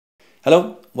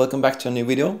Hello, welcome back to a new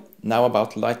video, now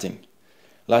about lighting.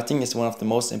 Lighting is one of the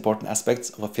most important aspects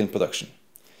of a film production.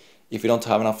 If you don't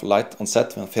have enough light on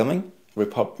set when filming, you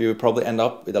will probably end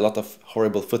up with a lot of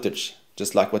horrible footage,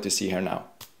 just like what you see here now.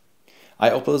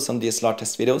 I uploaded some DSLR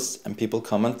test videos and people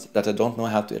comment that I don't know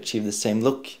how to achieve the same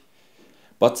look.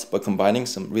 But by combining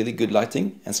some really good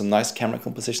lighting and some nice camera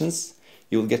compositions,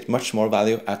 you will get much more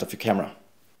value out of your camera.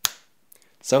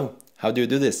 So, how do you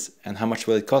do this and how much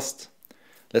will it cost?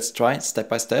 Let's try step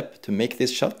by step to make this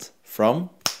shot from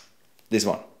this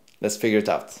one. Let's figure it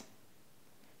out.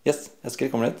 Yes,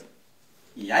 Eskil, kommer hit.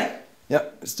 Jeg? Ja,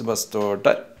 hvis du bare står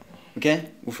der. Ok,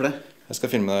 hvorfor det? Jeg skal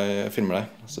filme deg,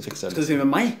 så fikser jeg Skal du filme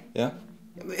meg? Ja.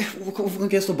 Hvorfor kan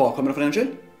ikke jeg stå bak kamera for en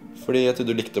skyld? Fordi jeg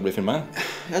trodde du likte å bli filmet.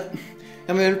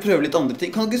 Jeg vil prøve litt andre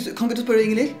ting. Kan ikke du spørre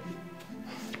Ingelill?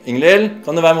 Ingelill,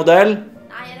 kan du være modell?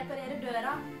 Nei, jeg reparerer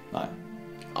døra. Nei.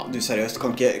 Ja, du seriøst,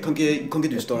 kan ikke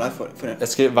du stå der for en...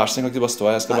 Vær så snill, kan ikke du bare stå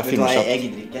her, jeg skal bare filme Nei, kjapt. jeg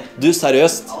gidder ikke. Du,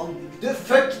 seriøst? Du,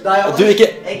 fuck deg! Du ikke...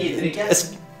 Jeg gidder ikke.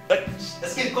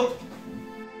 Eskil, kom!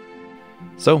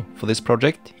 So, for this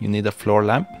project, you need a floor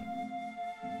lamp,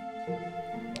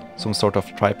 some sort of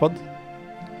tripod,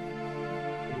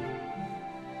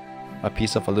 a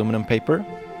piece of aluminum paper,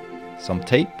 some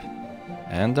tape,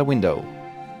 and a window.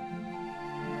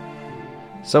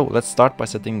 So, let's start by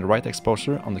setting the right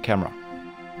exposure on the camera.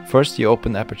 First, you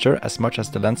open the aperture as much as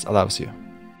the lens allows you.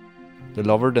 The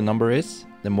lower the number is,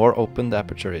 the more open the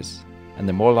aperture is, and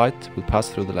the more light will pass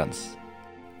through the lens.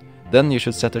 Then you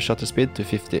should set the shutter speed to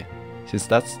 50, since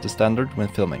that's the standard when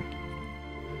filming.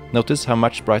 Notice how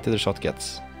much brighter the shot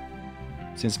gets.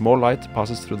 Since more light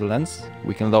passes through the lens,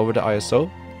 we can lower the ISO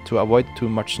to avoid too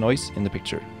much noise in the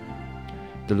picture.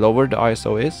 The lower the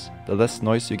ISO is, the less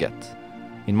noise you get.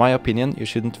 In my opinion, you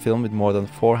shouldn't film with more than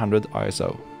 400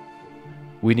 ISO.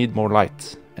 We need more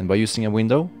light, and by using a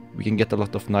window, we can get a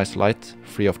lot of nice light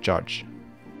free of charge.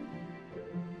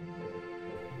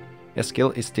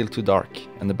 Eskil is still too dark,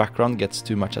 and the background gets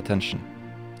too much attention.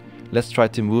 Let's try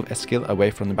to move Eskil away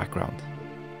from the background.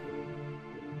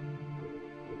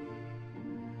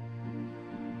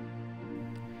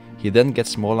 He then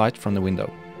gets more light from the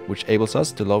window, which enables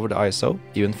us to lower the ISO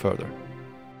even further.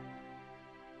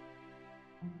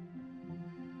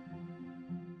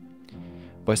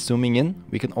 By zooming in,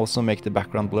 we can also make the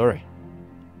background blurry.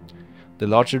 The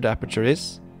larger the aperture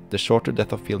is, the shorter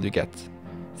depth of field you get.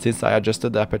 Since I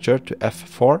adjusted the aperture to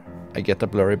f4, I get a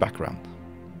blurry background.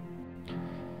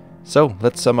 So,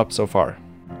 let's sum up so far.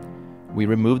 We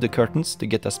removed the curtains to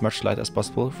get as much light as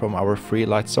possible from our free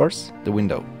light source, the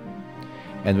window.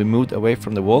 And we moved away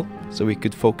from the wall so we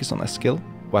could focus on Eskil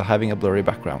while having a blurry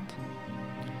background.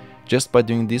 Just by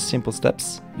doing these simple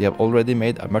steps, we have already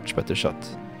made a much better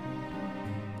shot.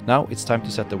 Now it's time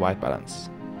to set the white balance.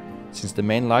 Since the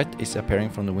main light is appearing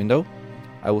from the window,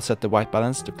 I will set the white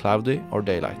balance to cloudy or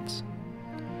daylight.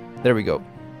 There we go.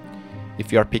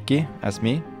 If you are picky, as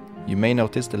me, you may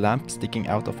notice the lamp sticking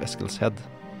out of Eskil's head.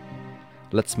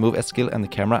 Let's move Eskil and the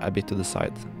camera a bit to the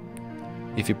side.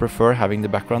 If you prefer having the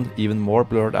background even more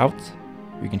blurred out,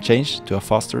 you can change to a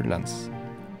faster lens.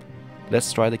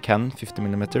 Let's try the Canon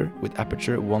 50mm with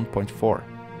aperture 1.4.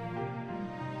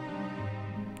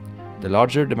 The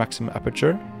larger the maximum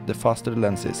aperture, the faster the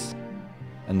lens is.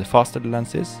 And the faster the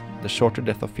lens is, the shorter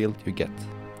depth of field you get.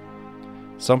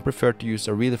 Some prefer to use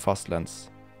a really fast lens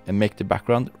and make the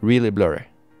background really blurry.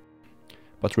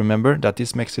 But remember that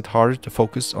this makes it harder to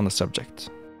focus on the subject.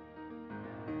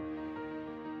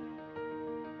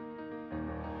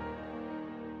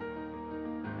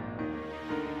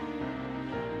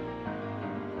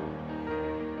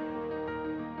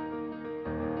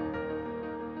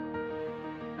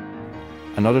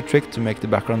 Another trick to make the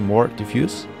background more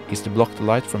diffuse is to block the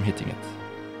light from hitting it.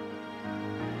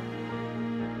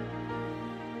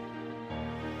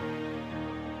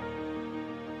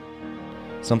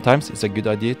 Sometimes it's a good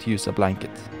idea to use a blanket.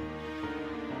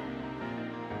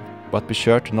 But be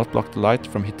sure to not block the light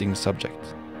from hitting the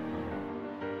subject.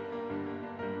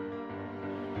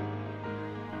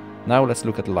 Now let's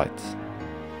look at the light.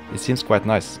 It seems quite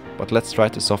nice, but let's try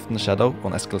to soften the shadow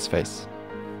on Eskil's face.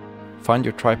 Find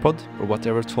your tripod or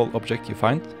whatever tall object you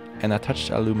find and attach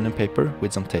aluminum paper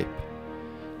with some tape.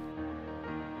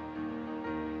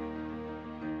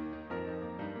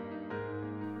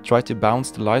 Try to bounce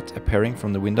the light appearing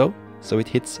from the window so it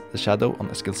hits the shadow on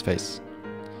Eskil's face.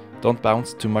 Don't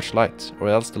bounce too much light or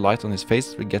else the light on his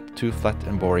face will get too flat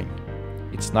and boring.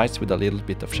 It's nice with a little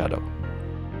bit of shadow.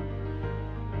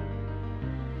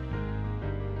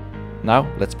 Now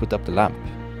let's put up the lamp.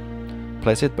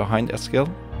 Place it behind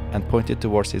Eskil and point it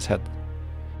towards his head.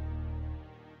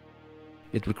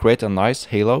 It will create a nice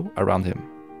halo around him.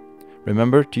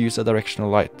 Remember to use a directional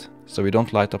light, so we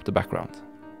don't light up the background.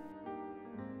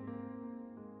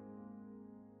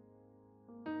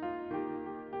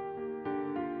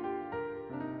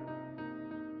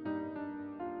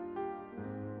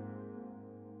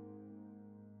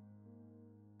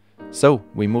 So,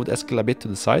 we moved Eskil a bit to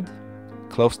the side,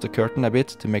 closed the curtain a bit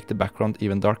to make the background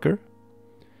even darker.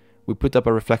 We put up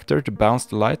a reflector to bounce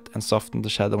the light and soften the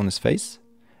shadow on his face,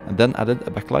 and then added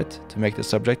a backlight to make the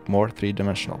subject more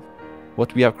three-dimensional.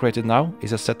 What we have created now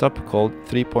is a setup called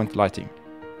three-point lighting,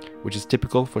 which is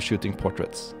typical for shooting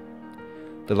portraits.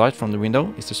 The light from the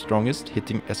window is the strongest,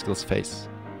 hitting Eskil's face.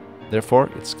 Therefore,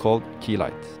 it's called key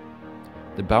light.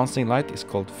 The bouncing light is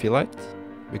called fill light,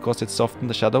 because it softens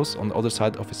the shadows on the other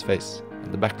side of his face,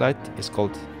 and the backlight is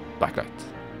called backlight.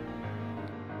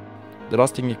 The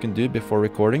last thing you can do before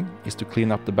recording is to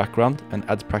clean up the background and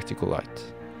add practical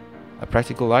light. A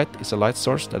practical light is a light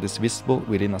source that is visible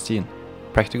within a scene.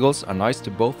 Practicals are nice to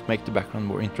both make the background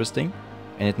more interesting,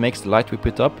 and it makes the light we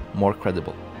put up more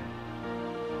credible.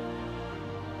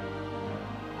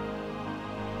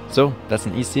 So that's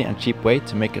an easy and cheap way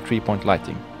to make a three-point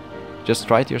lighting. Just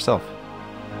try it yourself.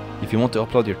 If you want to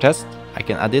upload your test, I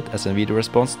can add it as a video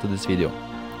response to this video.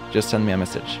 Just send me a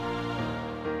message.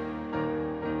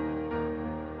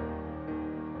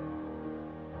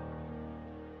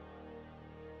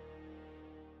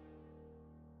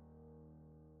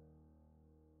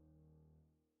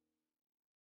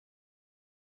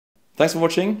 Thanks for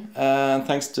watching, and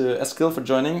thanks to Eskil for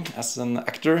joining as an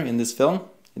actor in this film.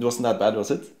 It wasn't that bad, was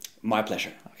it? My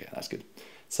pleasure. Okay, that's good.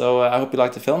 So I hope you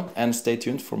liked the film, and stay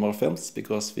tuned for more films,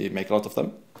 because we make a lot of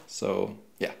them. So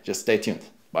yeah, just stay tuned.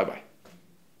 Bye bye.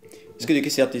 Skulle du ikke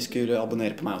si at de skulle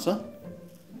abonnere på meg også?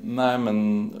 Nei,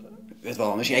 men... Vet du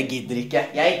hva, Anders? Jeg gidder ikke!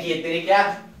 Jeg gidder ikke!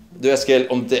 Du, Eskil,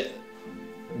 om det...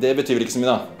 Det betyr vel ikke så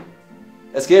mye, da?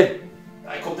 Eskil!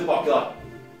 Nei, kom tilbake, da!